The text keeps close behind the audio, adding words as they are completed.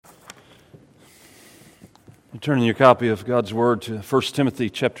You turn in your copy of God's Word to 1 Timothy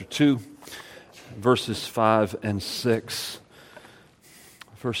chapter 2, verses 5 and 6.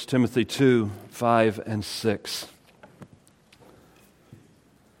 1 Timothy 2, 5 and 6.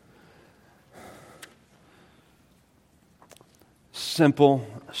 Simple,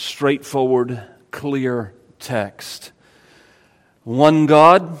 straightforward, clear text. One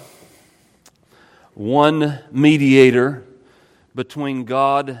God, one mediator between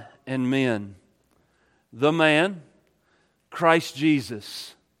God and men. The man, Christ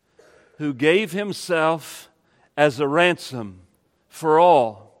Jesus, who gave himself as a ransom for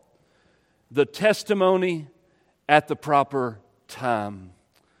all, the testimony at the proper time.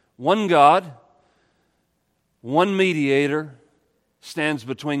 One God, one mediator stands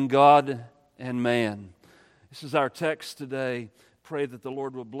between God and man. This is our text today. Pray that the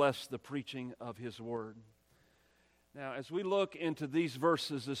Lord will bless the preaching of His Word. Now, as we look into these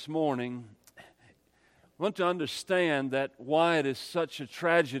verses this morning, I want to understand that why it is such a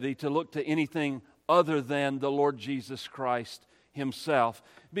tragedy to look to anything other than the Lord Jesus Christ Himself.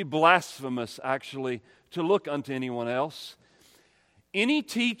 It'd be blasphemous, actually, to look unto anyone else. Any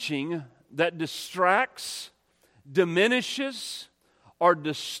teaching that distracts, diminishes, or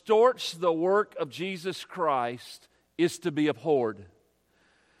distorts the work of Jesus Christ is to be abhorred.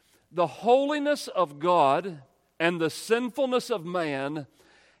 The holiness of God and the sinfulness of man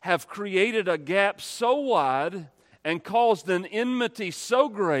have created a gap so wide and caused an enmity so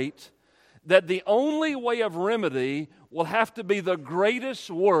great that the only way of remedy will have to be the greatest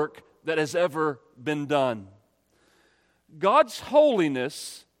work that has ever been done. God's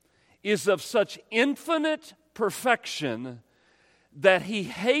holiness is of such infinite perfection that He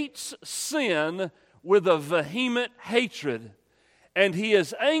hates sin with a vehement hatred, and He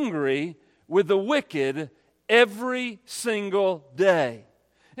is angry with the wicked every single day.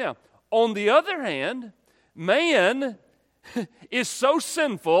 Now, on the other hand, man is so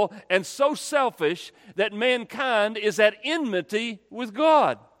sinful and so selfish that mankind is at enmity with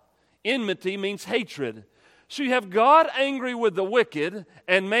God. Enmity means hatred. So you have God angry with the wicked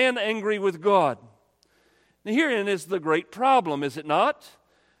and man angry with God. Now, herein is the great problem, is it not?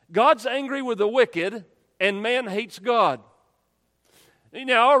 God's angry with the wicked and man hates God.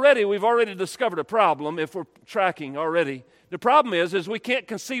 Now, we've already discovered a problem if we're tracking already. The problem is we can't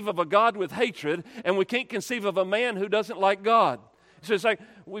conceive of a God with hatred, and we can't conceive of a man who doesn't like God. So it's like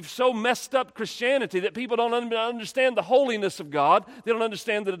we've so messed up Christianity that people don't understand the holiness of God. They don't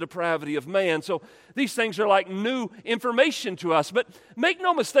understand the depravity of man. So these things are like new information to us. But make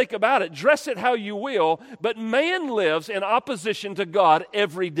no mistake about it, dress it how you will, but man lives in opposition to God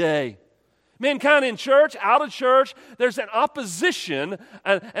every day. Mankind in church, out of church, there's an opposition,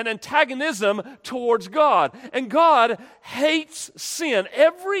 an antagonism towards God. And God hates sin.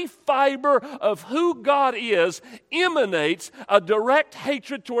 Every fiber of who God is emanates a direct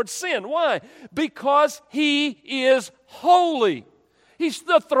hatred towards sin. Why? Because He is holy. He's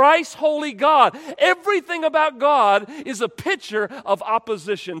the thrice holy God. Everything about God is a picture of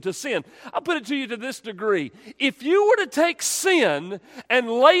opposition to sin. I'll put it to you to this degree. If you were to take sin and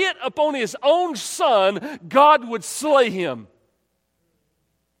lay it upon His own Son, God would slay Him.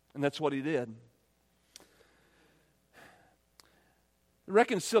 And that's what He did. The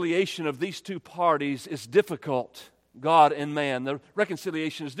reconciliation of these two parties is difficult, God and man. The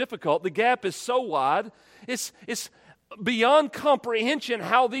reconciliation is difficult. The gap is so wide, it's beyond comprehension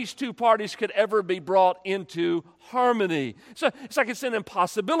how these two parties could ever be brought into harmony. So it's like it's an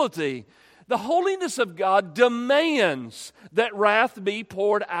impossibility. The holiness of God demands that wrath be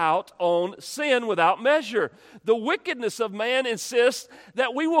poured out on sin without measure. The wickedness of man insists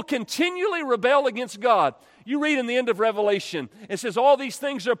that we will continually rebel against God. You read in the end of Revelation, it says all these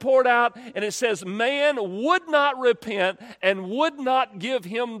things are poured out, and it says man would not repent and would not give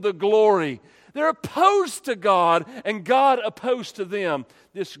Him the glory. They're opposed to God, and God opposed to them.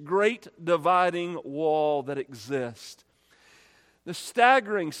 This great dividing wall that exists. The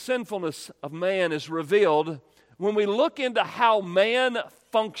staggering sinfulness of man is revealed when we look into how man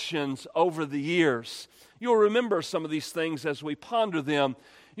functions over the years. You'll remember some of these things as we ponder them.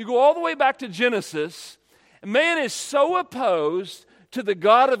 You go all the way back to Genesis. Man is so opposed to the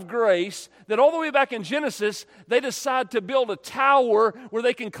God of grace that all the way back in Genesis, they decide to build a tower where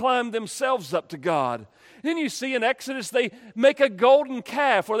they can climb themselves up to God. Then you see in Exodus, they make a golden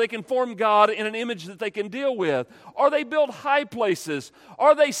calf where they can form God in an image that they can deal with. Or they build high places.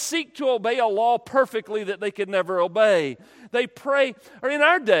 Or they seek to obey a law perfectly that they could never obey. They pray, or in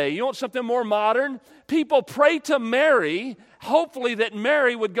our day, you want something more modern? People pray to Mary, hopefully that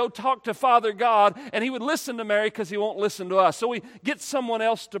Mary would go talk to Father God and He would listen to Mary because He won't listen to us. So we get someone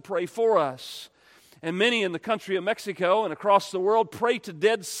else to pray for us. And many in the country of Mexico and across the world pray to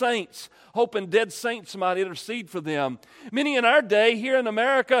dead saints, hoping dead saints might intercede for them. Many in our day here in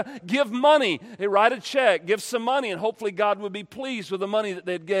America give money. They write a check, give some money, and hopefully God would be pleased with the money that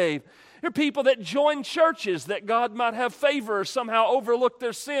they gave. There are people that join churches that God might have favor or somehow overlook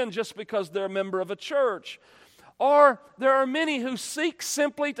their sin just because they're a member of a church. Or there are many who seek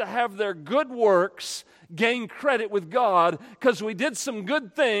simply to have their good works gain credit with God because we did some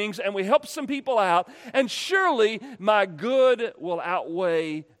good things and we helped some people out, and surely my good will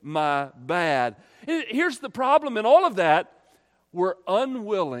outweigh my bad. Here's the problem in all of that. We're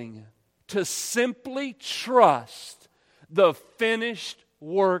unwilling to simply trust the finished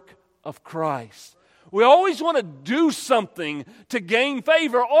work of Christ. We always want to do something to gain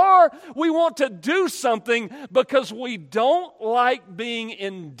favor, or we want to do something because we don't like being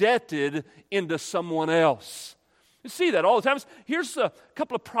indebted into someone else. You see that all the time. Here's a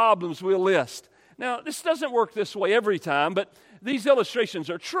couple of problems we'll list. Now, this doesn't work this way every time, but these illustrations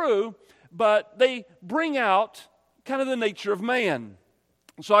are true, but they bring out kind of the nature of man.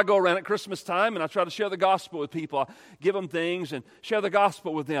 So I go around at Christmas time and I try to share the gospel with people. I give them things and share the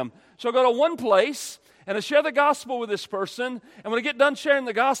gospel with them. So I go to one place and I share the gospel with this person, and when I get done sharing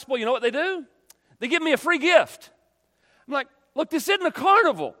the gospel, you know what they do? They give me a free gift. I'm like, look, this isn't a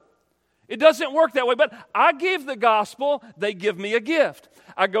carnival. It doesn't work that way, but I give the gospel, they give me a gift.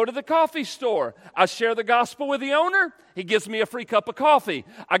 I go to the coffee store. I share the gospel with the owner. He gives me a free cup of coffee.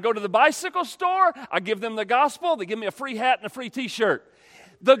 I go to the bicycle store. I give them the gospel. They give me a free hat and a free t-shirt.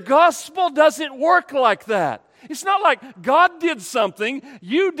 The gospel doesn't work like that. It's not like God did something,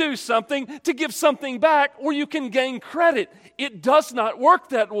 you do something to give something back, or you can gain credit. It does not work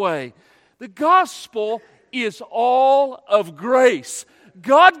that way. The gospel is all of grace.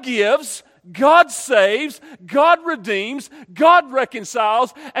 God gives, God saves, God redeems, God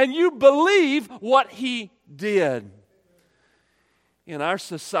reconciles, and you believe what He did. In our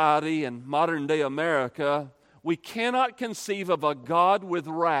society in modern day America, we cannot conceive of a God with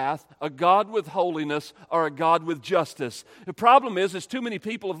wrath, a God with holiness, or a God with justice. The problem is too many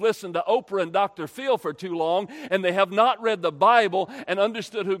people have listened to Oprah and Dr. Phil for too long, and they have not read the Bible and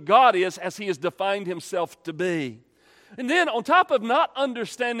understood who God is as He has defined Himself to be. And then, on top of not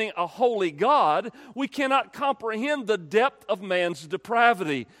understanding a holy God, we cannot comprehend the depth of man's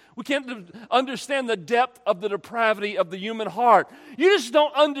depravity. We can't understand the depth of the depravity of the human heart. You just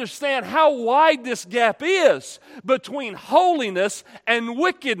don't understand how wide this gap is between holiness and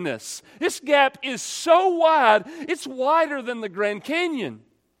wickedness. This gap is so wide, it's wider than the Grand Canyon.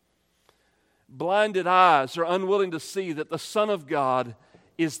 Blinded eyes are unwilling to see that the Son of God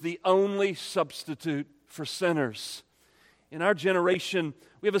is the only substitute for sinners. In our generation,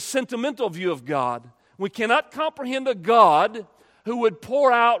 we have a sentimental view of God. We cannot comprehend a God who would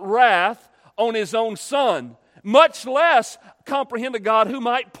pour out wrath on His own Son, much less comprehend a God who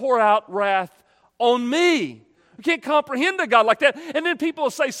might pour out wrath on me. We can't comprehend a God like that. And then people will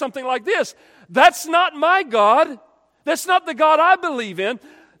say something like this: that's not my God. That's not the God I believe in.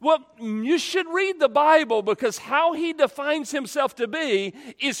 Well, you should read the Bible, because how He defines Himself to be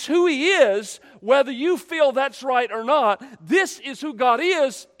is who He is, whether you feel that's right or not. This is who God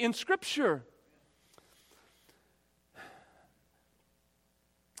is in Scripture.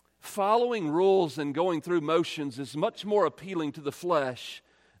 Following rules and going through motions is much more appealing to the flesh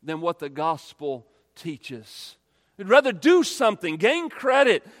than what the gospel teaches. We'd rather do something, gain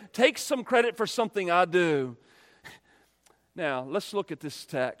credit, take some credit for something I do. Now, let's look at this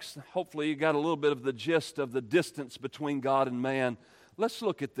text. Hopefully you got a little bit of the gist of the distance between God and man. Let's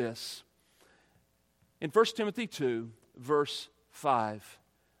look at this. In 1 Timothy 2, verse 5,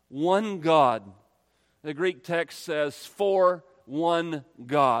 one God. The Greek text says, for one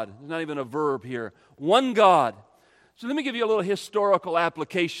God. There's not even a verb here. One God. So let me give you a little historical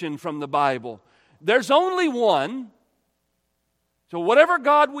application from the Bible. There's only one. So whatever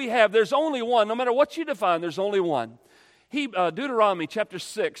God we have, there's only one. No matter what you define, there's only one. Deuteronomy chapter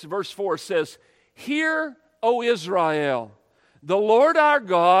 6, verse 4 says, hear, O Israel, the Lord our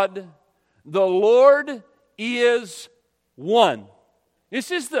God, the Lord is one. This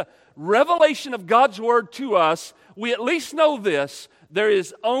is the revelation of God's word to us. We at least know this: there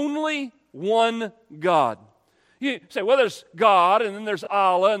is only one God. You say, well, there's God, and then there's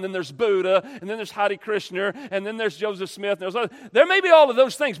Allah, and then there's Buddha, and then there's Hare Krishna, and then there's Joseph Smith. And there may be all of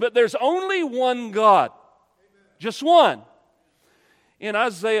those things, but there's only one God. Just one. In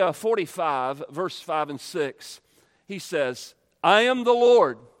Isaiah 45, verse 5 and 6, He says, I am the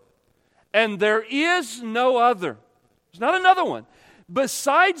Lord, and there is no other. There's not another one.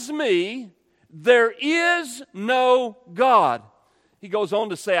 Besides me, there is no God. he goes on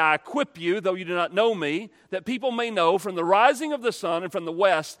to say, I equip you, though you do not know me, that people may know from the rising of the sun and from the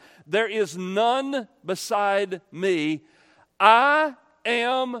west, there is none beside me. I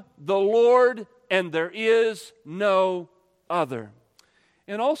am the Lord, and there is no other.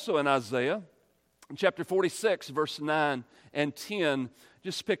 And also in Isaiah, in chapter 46, verse 9 and 10,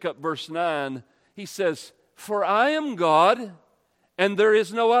 just pick up verse 9, he says, for I am God, and there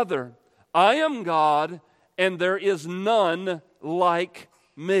is no other. I am God, and there is none like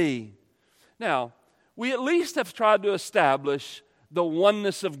me. Now, we at least have tried to establish the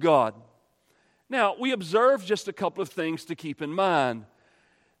oneness of God. Now, we observe just a couple of things to keep in mind.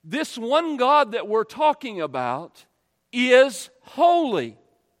 This one God that we're talking about is holy.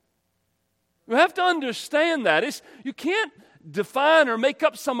 You have to understand that. You can't define or make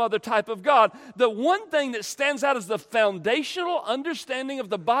up some other type of God. The one thing that stands out as the foundational understanding of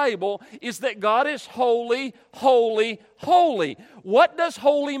the Bible is that God is holy, holy, holy. What does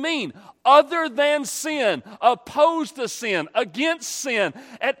holy mean? Other than sin, opposed to sin, against sin,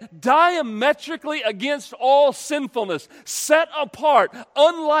 diametrically against all sinfulness, set apart,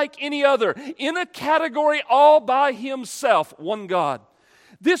 unlike any other, in a category all by himself, one God.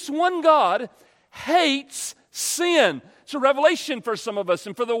 This one God hates sin. It's a revelation for some of us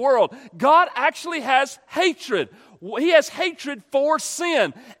and for the world. God actually has hatred. He has hatred for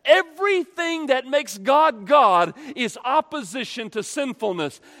sin. Everything that makes God God is opposition to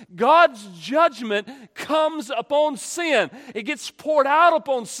sinfulness. God's judgment comes upon sin. It gets poured out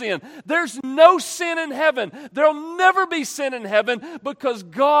upon sin. There's no sin in heaven. There'll never be sin in heaven because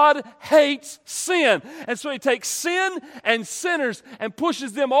God hates sin. And so He takes sin and sinners and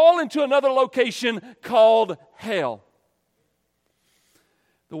pushes them all into another location called hell.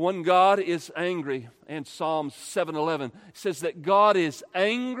 The one God is angry, and Psalms 7:11 says that God is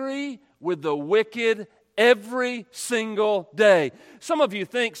angry with the wicked every single day. Some of you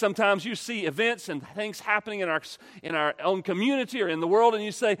think sometimes you see events and things happening in our own community or in the world, and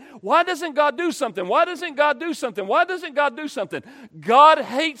you say, why doesn't God do something? Why doesn't God do something? Why doesn't God do something? God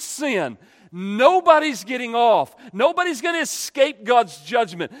hates sin. Nobody's getting off. Nobody's going to escape God's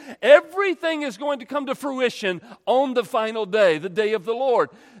judgment. Everything is going to come to fruition on the final day, the day of the Lord.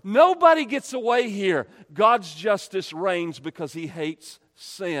 Nobody gets away here. God's justice reigns because He hates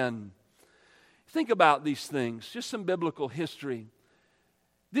sin. Think about these things, just some biblical history.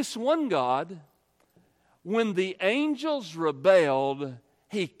 This one God, when the angels rebelled,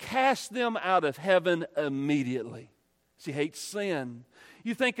 He cast them out of heaven immediately. He hates sin.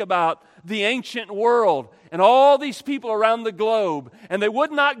 You think about the ancient world and all these people around the globe, and they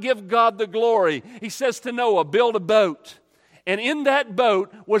would not give God the glory. He says to Noah, build a boat. And in that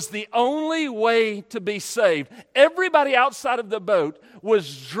boat was the only way to be saved. Everybody outside of the boat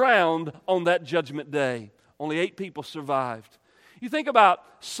was drowned on that judgment day. Only 8 people survived. You think about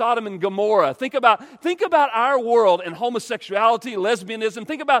Sodom and Gomorrah. Think about our world and homosexuality, lesbianism.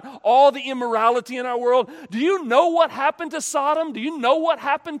 Think about all the immorality in our world. Do you know what happened to Sodom? Do you know what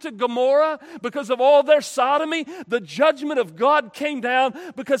happened to Gomorrah? Because of all their sodomy, the judgment of God came down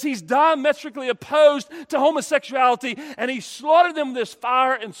because He's diametrically opposed to homosexuality, and He slaughtered them with this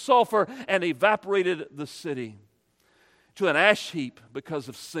fire and sulfur and evaporated the city to an ash heap because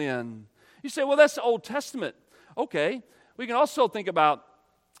of sin. You say, well, that's the Old Testament. Okay. We can also think about,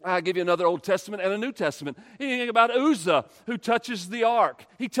 I'll give you another Old Testament and a New Testament. You can think about Uzzah, who touches the ark.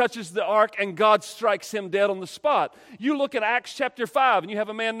 He touches the ark and God strikes him dead on the spot. You look at Acts chapter 5 and you have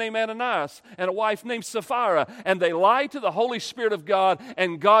a man named Ananias and a wife named Sapphira, and they lied to the Holy Spirit of God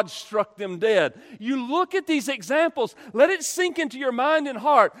and God struck them dead. You look at these examples, let it sink into your mind and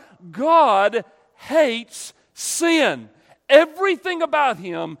heart. God hates sin. Everything about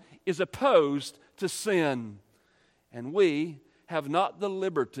Him is opposed to sin. And we have not the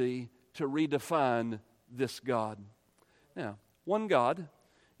liberty to redefine this God. Now, one God,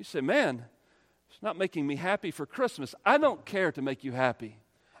 you say, man, it's not making me happy for Christmas. I don't care to make you happy.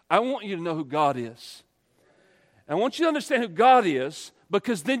 I want you to know who God is. And I want you to understand who God is,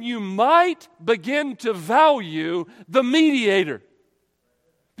 because then you might begin to value the mediator.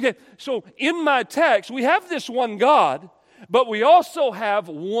 Okay, so in my text, we have this one God, but we also have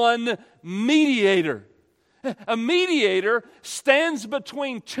one mediator. A mediator stands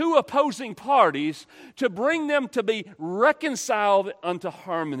between two opposing parties to bring them to be reconciled unto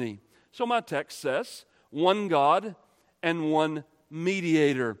harmony. So my text says, one God and one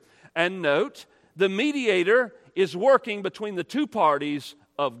mediator. And note, the mediator is working between the two parties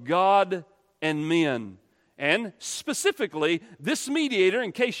of God and men. And specifically, this mediator,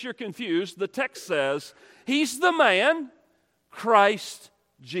 in case you're confused, the text says, He's the man, Christ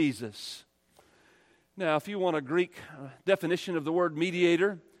Jesus. Now, if you want a Greek definition of the word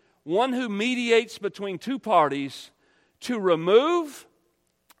mediator, one who mediates between two parties to remove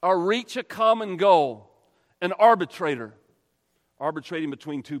or reach a common goal. An arbitrator, arbitrating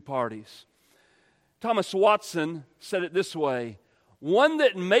between two parties. Thomas Watson said it this way: one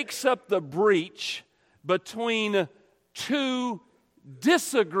that makes up the breach between two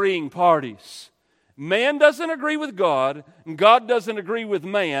disagreeing parties. Man doesn't agree with God, and God doesn't agree with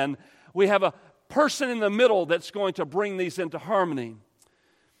man. We have a person in the middle that's going to bring these into harmony.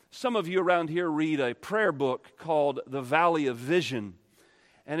 Some of you around here read a prayer book called The Valley of Vision.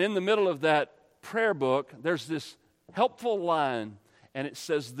 And in the middle of that prayer book, there's this helpful line, and it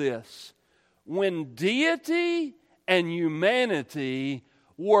says this: when deity and humanity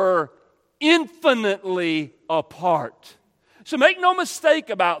were infinitely apart. So make no mistake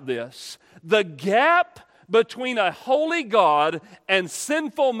about this. The gap between a holy God and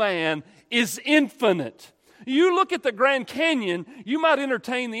sinful man is infinite. You look at the Grand Canyon, you might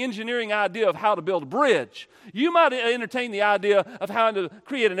entertain the engineering idea of how to build a bridge. You might entertain the idea of how to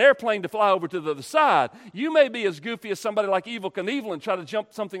create an airplane to fly over to the other side. You may be as goofy as somebody like Evel Knievel and try to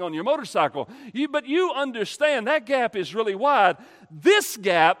jump something on your motorcycle. But you understand that gap is really wide. This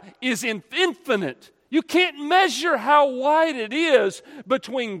gap is infinite. You can't measure how wide it is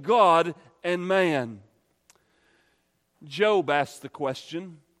between God and man. Job asked the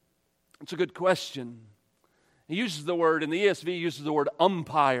question. It's a good question. He uses the word, in the ESV, uses the word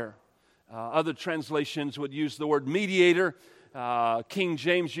umpire. Other translations would use the word mediator. King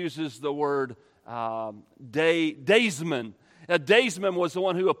James uses the word daysman. A daysman was the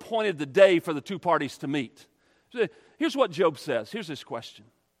one who appointed the day for the two parties to meet. So here's what Job says. Here's his question.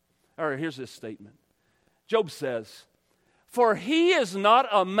 Or here's his statement. Job says, "For he is not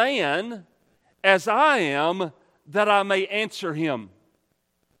a man as I am, that I may answer him,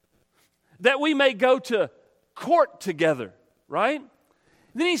 that we may go to court together," right?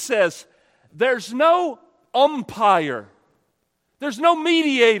 Then he says, there's no umpire. There's no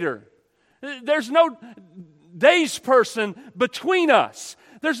mediator. There's no days person between us.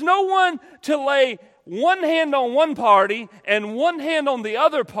 There's no one to lay one hand on one party and one hand on the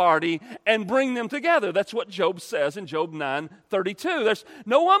other party and bring them together. That's what Job says in Job 9:32. There's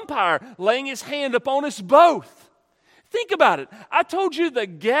no umpire laying his hand upon us both. Think about it. I told you the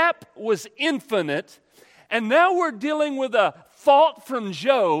gap was infinite. And now we're dealing with a thought from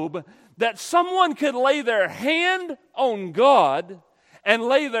Job that someone could lay their hand on God and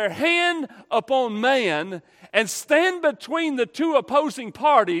lay their hand upon man and stand between the two opposing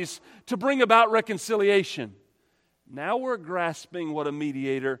parties to bring about reconciliation. Now we're grasping what a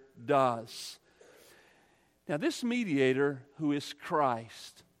mediator does. Now this mediator, who is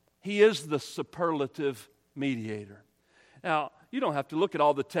Christ, he is the superlative mediator. Now, you don't have to look at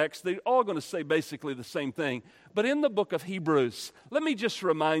all the texts. They're all going to say basically the same thing. But in the book of Hebrews, let me just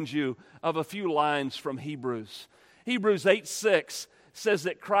remind you of a few lines from Hebrews. Hebrews 8:6 says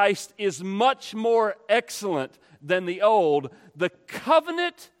that Christ is much more excellent than the old. The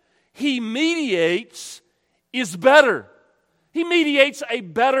covenant he mediates is better. He mediates a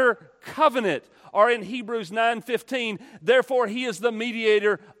better covenant. Or in Hebrews 9:15, therefore he is the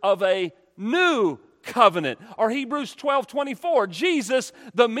mediator of a new covenant. Or Hebrews 12:24, Jesus,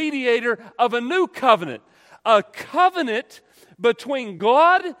 the mediator of a new covenant. A covenant between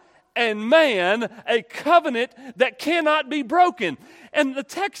God and man, a covenant that cannot be broken. And the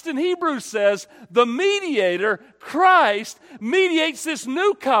text in Hebrews says the mediator, Christ, mediates this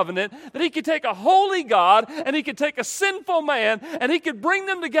new covenant that he could take a holy God and he could take a sinful man and he could bring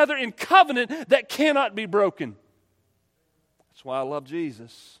them together in covenant that cannot be broken. That's why I love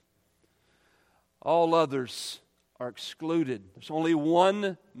Jesus. All others are excluded. There's only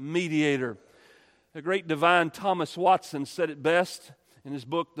one mediator. The great divine Thomas Watson said it best in his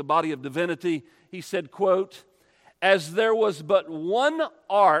book, The Body of Divinity. He said, quote, "As there was but one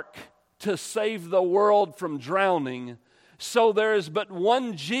ark to save the world from drowning, so there is but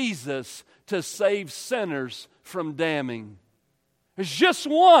one Jesus to save sinners from damning." There's just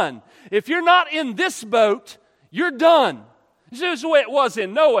one. If you're not in this boat, you're done. This is the way it was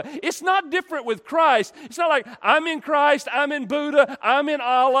in Noah. It's not different with Christ. It's not like, I'm in Christ, I'm in Buddha, I'm in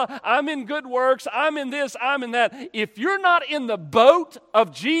Allah, I'm in good works, I'm in this, I'm in that. If you're not in the boat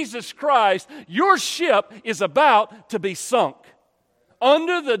of Jesus Christ, your ship is about to be sunk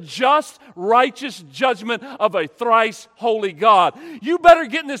under the just, righteous judgment of a thrice holy God. You better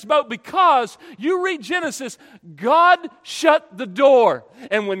get in this boat, because you read Genesis, God shut the door.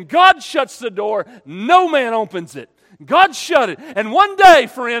 And when God shuts the door, no man opens it. God shut it. And one day,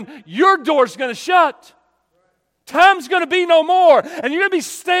 friend, your door's going to shut. Time's going to be no more. And you're going to be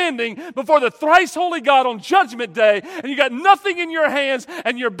standing before the thrice holy God on Judgment Day, and you got nothing in your hands,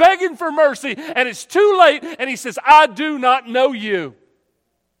 and you're begging for mercy, and it's too late, and He says, I do not know you.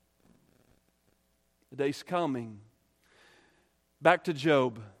 The day's coming. Back to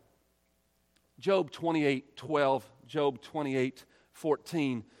Job. Job 28:12, Job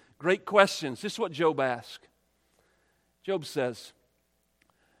 28:14. Great questions. This is what Job asked. Job says,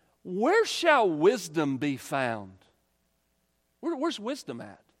 where shall wisdom be found? Where's wisdom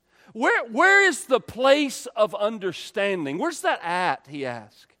at? Where is the place of understanding? Where's that at, he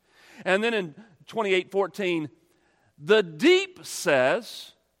asked. And then in 28:14, the deep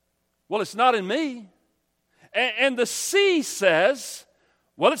says, well, it's not in me. And the sea says,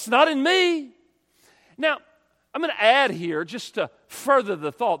 well, it's not in me. Now, I'm going to add here just to further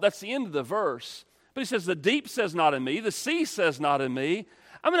the thought. That's the end of the verse. But he says, the deep says not in me. The sea says not in me.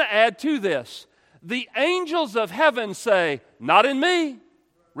 I'm going to add to this. The angels of heaven say, not in me.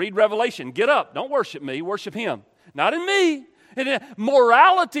 Read Revelation. Get up. Don't worship me. Worship Him. Not in me. And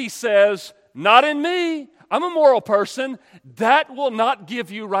morality says, not in me. I'm a moral person. That will not give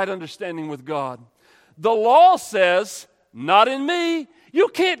you right understanding with God. The law says, not in me. You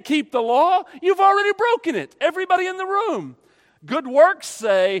can't keep the law. You've already broken it. Everybody in the room. Good works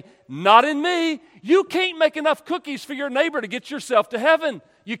say, not in me. You can't make enough cookies for your neighbor to get yourself to heaven.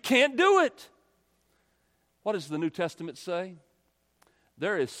 You can't do it. What does the New Testament say?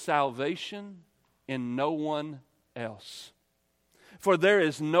 There is salvation in no one else. For there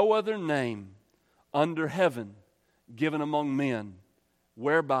is no other name under heaven given among men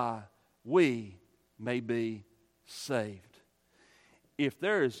whereby we may be saved. If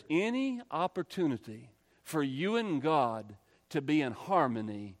there is any opportunity for you and God to be in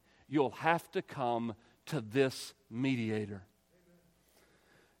harmony, you'll have to come to this mediator.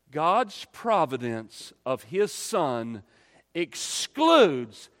 God's providence of His Son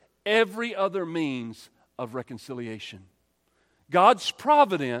excludes every other means of reconciliation. God's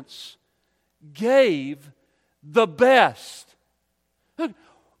providence gave the best.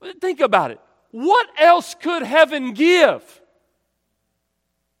 Think about it. What else could heaven give?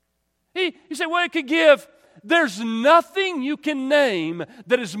 You say, well, it could give. There's nothing you can name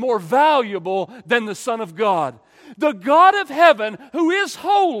that is more valuable than the Son of God. The God of heaven, who is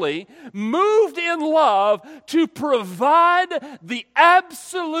holy, moved in love to provide the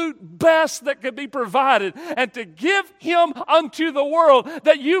absolute best that could be provided and to give Him unto the world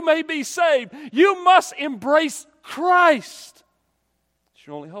that you may be saved. You must embrace Christ. It's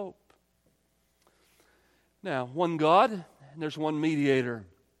your only hope. Now, one God, and there's one mediator.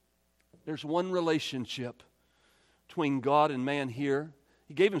 There's one relationship between God and man here.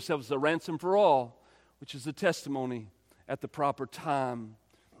 He gave Himself as a ransom for all, which is the testimony at the proper time.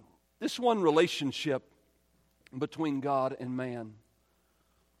 This one relationship between God and man.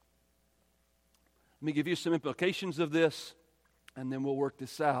 Let me give you some implications of this, and then we'll work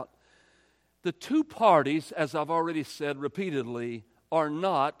this out. The two parties, as I've already said repeatedly, are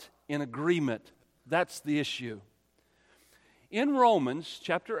not in agreement. That's the issue. In Romans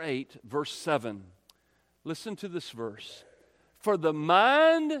chapter 8, verse 7, listen to this verse. For the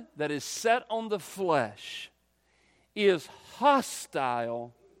mind that is set on the flesh is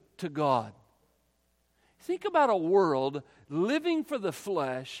hostile to God. Think about a world living for the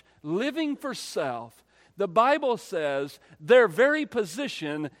flesh, living for self. The Bible says their very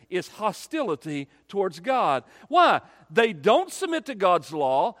position is hostility towards God. Why? They don't submit to God's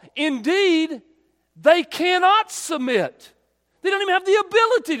law. Indeed, they cannot submit. They don't even have the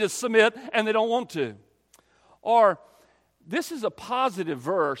ability to submit, and they don't want to. Or, this is a positive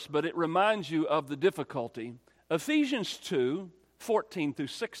verse, but it reminds you of the difficulty. Ephesians 2, 14 through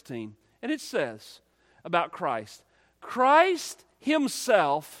 16. And it says about Christ, Christ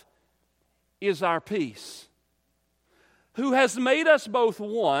Himself is our peace, who has made us both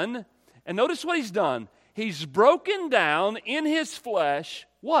one. And notice what He's done. He's broken down in His flesh,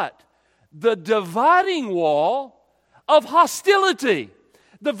 what? The dividing wall of hostility.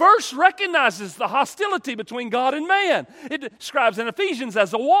 The verse recognizes the hostility between God and man. It describes in Ephesians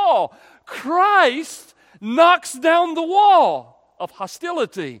as a wall. Christ knocks down the wall of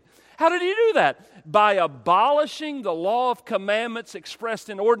hostility. How did He do that? By abolishing the law of commandments expressed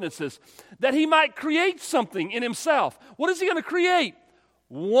in ordinances, that He might create something in Himself. What is He going to create?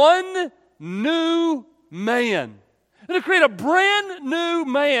 One new man. He's going to create a brand new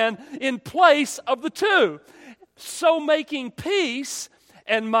man in place of the two. So making peace,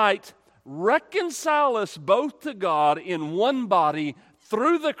 and might reconcile us both to God in one body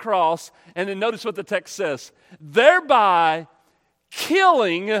through the cross. And then notice what the text says. Thereby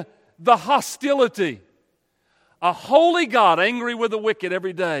killing the hostility. A holy God angry with the wicked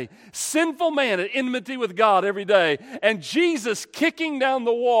every day. Sinful man at enmity with God every day. And Jesus kicking down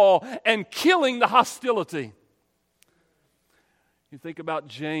the wall and killing the hostility. You think about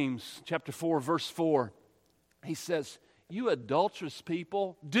James chapter 4, verse 4. He says, you adulterous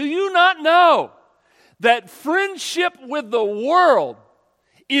people, do you not know that friendship with the world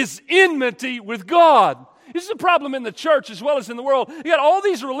is enmity with God? This is a problem in the church as well as in the world. You got all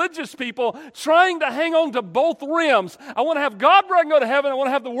these religious people trying to hang on to both rims. I want to have God where I can go to heaven. I want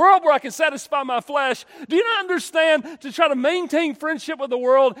to have the world where I can satisfy my flesh. Do you not understand to try to maintain friendship with the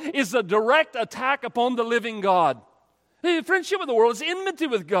world is a direct attack upon the living God? Friendship with the world is enmity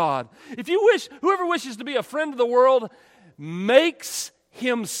with God. If you wish, whoever wishes to be a friend of the world makes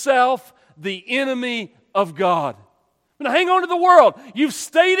himself the enemy of God. Now hang on to the world. You've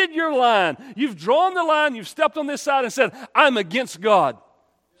stated your line. You've drawn the line. You've stepped on this side and said, I'm against God.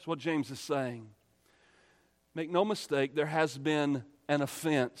 That's what James is saying. Make no mistake, there has been an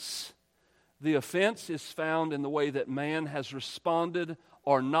offense. The offense is found in the way that man has responded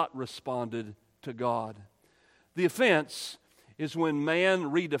or not responded to God. The offense is when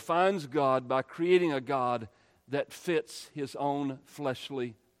man redefines God by creating a God that fits his own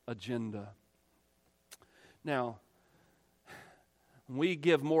fleshly agenda. Now, when we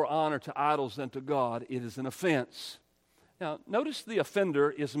give more honor to idols than to God, it is an offense. Now, notice the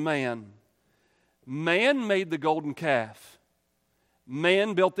offender is man. Man made the golden calf.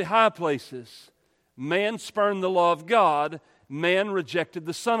 Man built the high places. Man spurned the law of God. Man rejected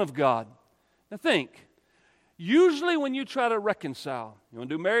the Son of God. Now think. Usually when you try to reconcile, you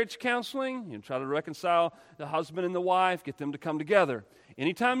want to do marriage counseling, you try to reconcile the husband and the wife, get them to come together.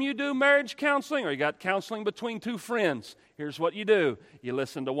 Anytime you do marriage counseling or you got counseling between two friends, here's what you do. You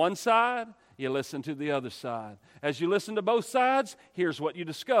listen to one side, you listen to the other side. As you listen to both sides, here's what you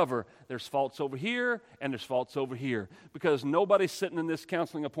discover. There's faults over here and there's faults over here. Because nobody sitting in this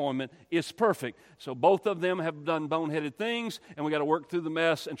counseling appointment is perfect. So both of them have done boneheaded things, and we got to work through the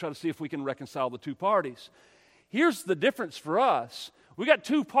mess and try to see if we can reconcile the two parties. Here's the difference for us. We got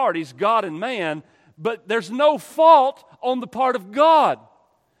two parties, God and man, but there's no fault on the part of God.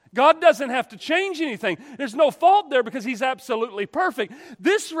 God doesn't have to change anything. There's no fault there because He's absolutely perfect.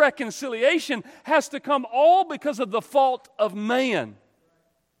 This reconciliation has to come all because of the fault of man.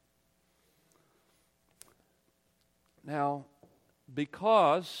 Now,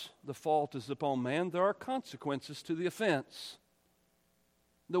 because the fault is upon man, there are consequences to the offense.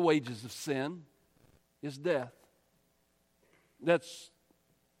 The wages of sin is death. That's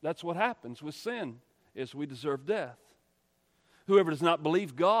what happens with sin, is we deserve death. Whoever does not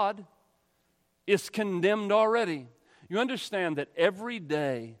believe God is condemned already. You understand that every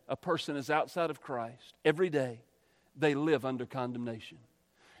day a person is outside of Christ, every day they live under condemnation.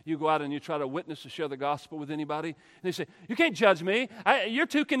 You go out and you try to witness or share the gospel with anybody, and they say, you can't judge me. You're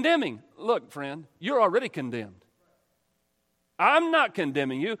too condemning. Look, friend, you're already condemned. I'm not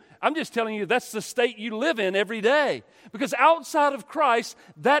condemning you. I'm just telling you that's the state you live in every day. Because outside of Christ,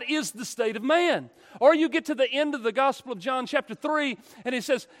 that is the state of man. Or you get to the end of the Gospel of John chapter 3, and it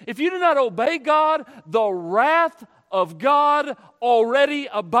says, if you do not obey God, the wrath of God already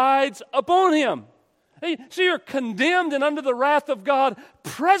abides upon him. So you're condemned and under the wrath of God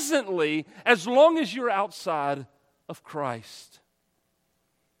presently as long as you're outside of Christ.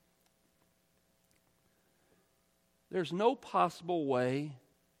 There's no possible way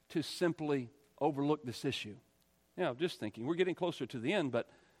to simply overlook this issue. Now, just thinking, we're getting closer to the end, but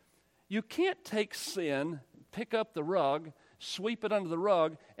you can't take sin, pick up the rug, sweep it under the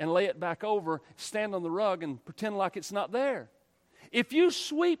rug, and lay it back over, stand on the rug, and pretend like it's not there. If you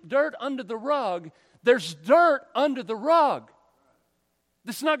sweep dirt under the rug, there's dirt under the rug.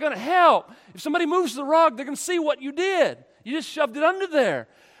 That's not going to help. If somebody moves the rug, they're going to see what you did. You just shoved it under there.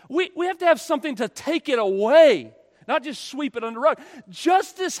 We have to have something to take it away. Not just sweep it under the rug.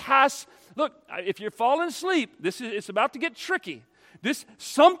 Justice has, look, if you're falling asleep, it's about to get tricky.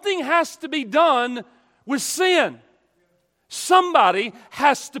 Something has to be done with sin. Somebody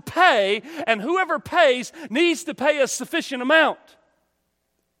has to pay, and whoever pays needs to pay a sufficient amount.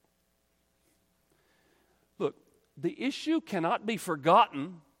 Look, the issue cannot be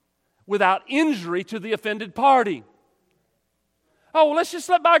forgotten without injury to the offended party. Oh, well, let's just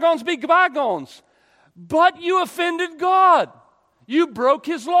let bygones be bygones. But you offended God. You broke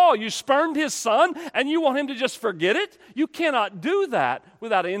His law. You spurned His Son, and you want Him to just forget it? You cannot do that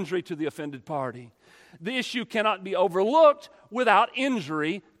without injury to the offended party. The issue cannot be overlooked without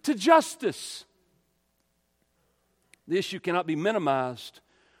injury to justice. The issue cannot be minimized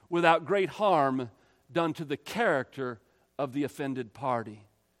without great harm done to the character of the offended party.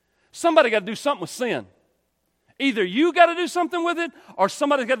 Somebody got to do something with sin. Either you got to do something with it or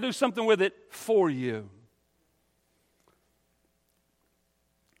somebody's got to do something with it for you.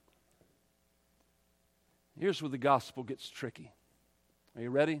 Here's where the gospel gets tricky. Are you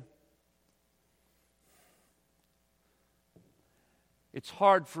ready? It's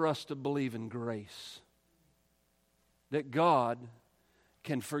hard for us to believe in grace. That God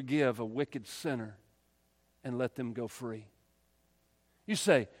can forgive a wicked sinner and let them go free. You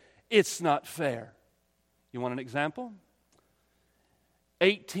say, it's not fair. You want an example?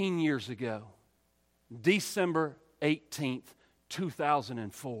 18 years ago, December 18th,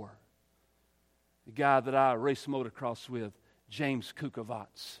 2004, the guy that I raced motocross with, James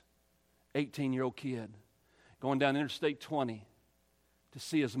Kukovats, 18-year-old kid, going down Interstate 20 to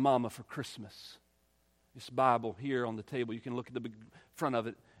see his mama for Christmas. This Bible here on the table, you can look at the big front of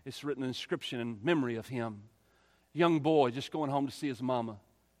it. It's written an inscription in memory of him. Young boy just going home to see his mama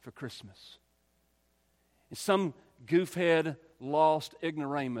for Christmas. And some goofhead, lost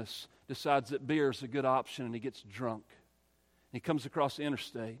ignoramus decides that beer is a good option and he gets drunk. And he comes across the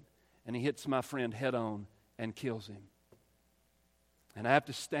interstate and he hits my friend head on and kills him. And I have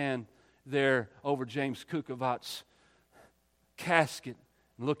to stand there over James Kukovats' casket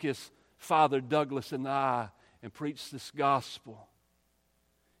and look his father Douglas in the eye and preach this gospel.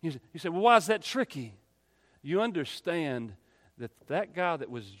 You say, well, why is that tricky? You understand that that guy that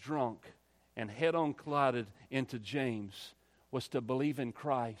was drunk and head-on collided into James was to believe in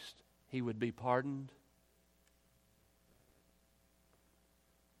Christ, he would be pardoned.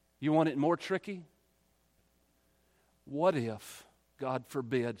 You want it more tricky? What if, God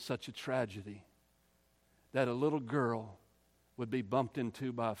forbid, such a tragedy, that a little girl would be bumped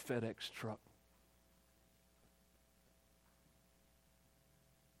into by a FedEx truck?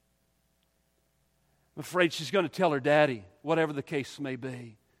 I'm afraid she's going to tell her daddy, whatever the case may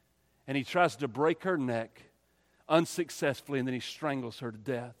be. And he tries to break her neck unsuccessfully, and then he strangles her to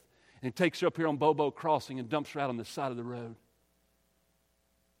death. And he takes her up here on Bobo Crossing and dumps her out on the side of the road.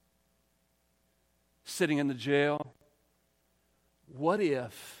 Sitting in the jail. What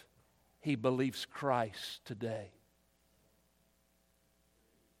if he believes Christ today?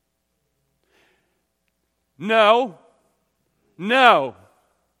 No.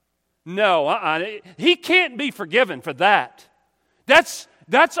 He can't be forgiven for that. That's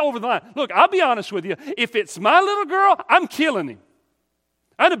over the line. Look, I'll be honest with you. If it's my little girl, I'm killing him.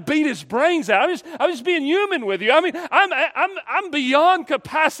 I'd have beat his brains out. I'm just being human with you. I mean, I'm beyond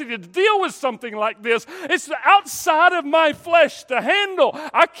capacity to deal with something like this. It's outside of my flesh to handle.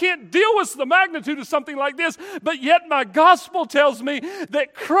 I can't deal with the magnitude of something like this, but yet my gospel tells me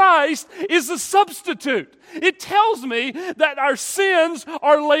that Christ is a substitute. It tells me that our sins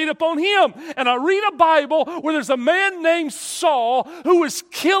are laid upon Him. And I read a Bible where there's a man named Saul who was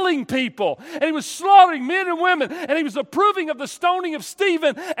killing people, and he was slaughtering men and women, and he was approving of the stoning of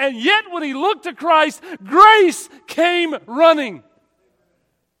Stephen. And yet when he looked to Christ, grace came running.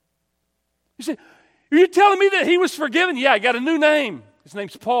 You say, are you telling me that he was forgiven? Yeah, he got a new name. His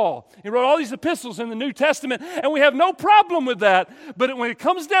name's Paul. He wrote all these epistles in the New Testament, and we have no problem with that. But when it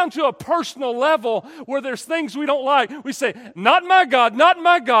comes down to a personal level where there's things we don't like, we say, not my God, not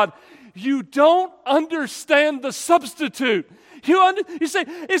my God. You don't understand the substitute. You say,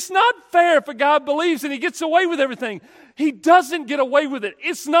 it's not fair if a guy believes and he gets away with everything. He doesn't get away with it.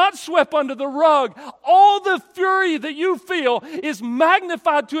 It's not swept under the rug. All the fury that you feel is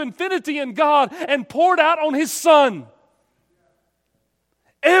magnified to infinity in God and poured out on His Son.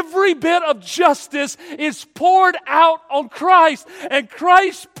 Every bit of justice is poured out on Christ, and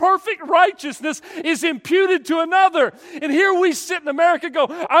Christ's perfect righteousness is imputed to another. And here we sit in America and go,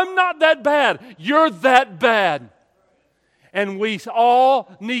 I'm not that bad. You're that bad. And we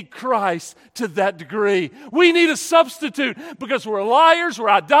all need Christ to that degree. We need a substitute because we're liars, we're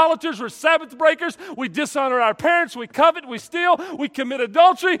idolaters, we're Sabbath breakers, we dishonor our parents, we covet, we steal, we commit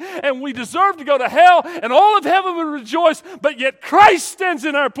adultery, and we deserve to go to hell, and all of heaven would rejoice, but yet Christ stands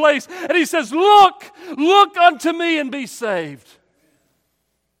in our place, and He says, look unto me and be saved.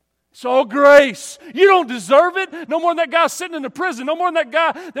 It's all grace. You don't deserve it. No more than that guy sitting in the prison. No more than that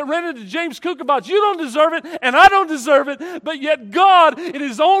guy that ran into James Kukovats. You don't deserve it, and I don't deserve it. But yet God, in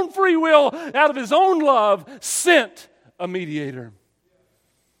His own free will, out of His own love, sent a mediator.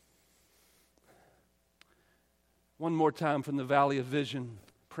 One more time from the Valley of Vision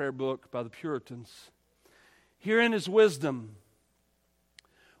prayer book by the Puritans. Herein is wisdom.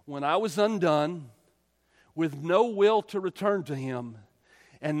 When I was undone, with no will to return to Him,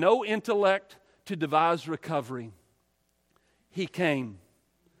 and no intellect to devise recovery, He came,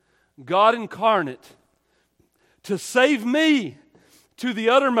 God incarnate, to save me to the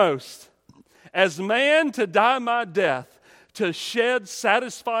uttermost, as man to die my death, to shed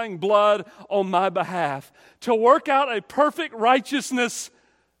satisfying blood on my behalf, to work out a perfect righteousness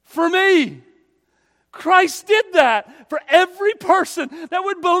for me. Christ did that for every person that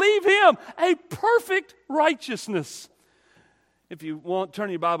would believe Him, a perfect righteousness. If you want, turn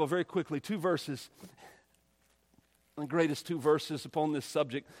your Bible very quickly, 2 verses, the greatest 2 verses upon this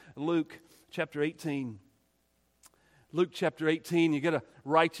subject, Luke chapter 18. Luke chapter 18, you get a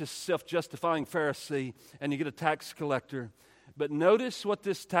righteous, self-justifying Pharisee, and you get a tax collector. But notice what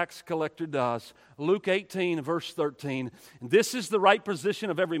this tax collector does. Luke 18, verse 13. This is the right position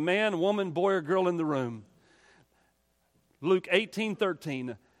of every man, woman, boy, or girl in the room. Luke 18,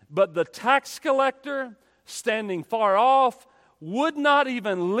 13. But the tax collector, standing far off, would not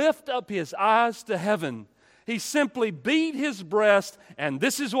even lift up his eyes to heaven. He simply beat his breast, and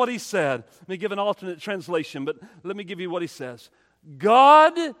this is what he said. Let me give an alternate translation, but let me give you what he says.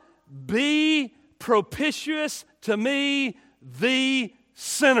 God be propitious to me, the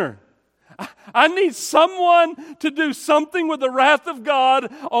sinner. I need someone to do something with the wrath of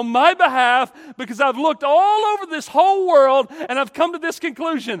God on my behalf, because I've looked all over this whole world and I've come to this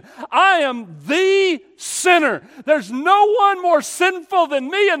conclusion. I am the sinner. There's no one more sinful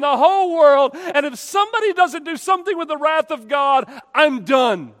than me in the whole world. And if somebody doesn't do something with the wrath of God, I'm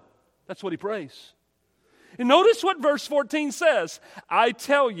done. That's what he prays. And notice what verse 14 says. I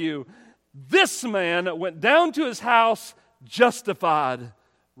tell you, this man went down to his house justified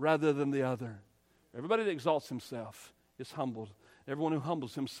rather than the other. Everybody that exalts himself is humbled. Everyone who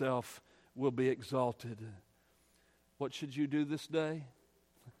humbles himself will be exalted. What should you do this day?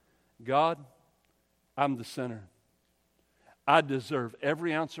 God, I'm the sinner. I deserve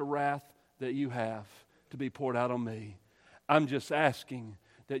every ounce of wrath that you have to be poured out on me. I'm just asking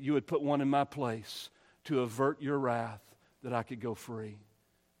that you would put one in my place to avert your wrath, that I could go free.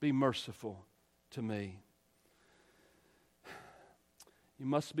 Be merciful to me. You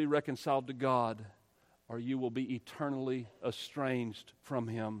must be reconciled to God, or you will be eternally estranged from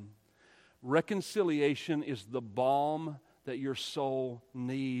Him. Reconciliation is the balm that your soul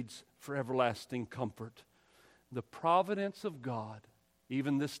needs for everlasting comfort. The providence of God,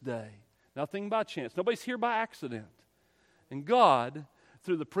 even this day, nothing by chance. Nobody's here by accident. And God,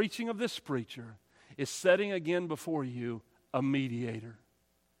 through the preaching of this preacher, is setting again before you a mediator.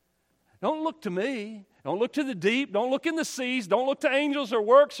 Don't look to me. Don't look to the deep. Don't look in the seas. Don't look to angels or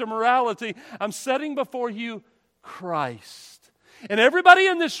works or morality. I'm setting before you Christ. And everybody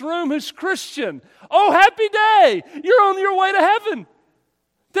in this room who's Christian, oh, happy day. You're on your way to heaven.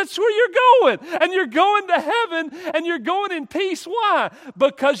 That's where you're going. And you're going to heaven, and you're going in peace. Why?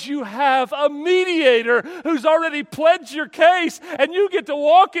 Because you have a mediator who's already pledged your case, and you get to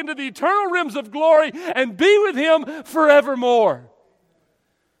walk into the eternal realms of glory and be with Him forevermore.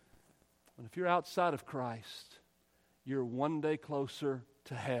 If you're outside of Christ, you're one day closer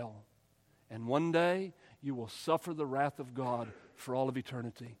to hell. And one day, you will suffer the wrath of God for all of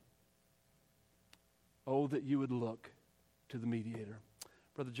eternity. Oh, that you would look to the mediator.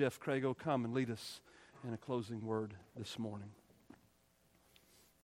 Brother Jeff Crago, come and lead us in a closing word this morning.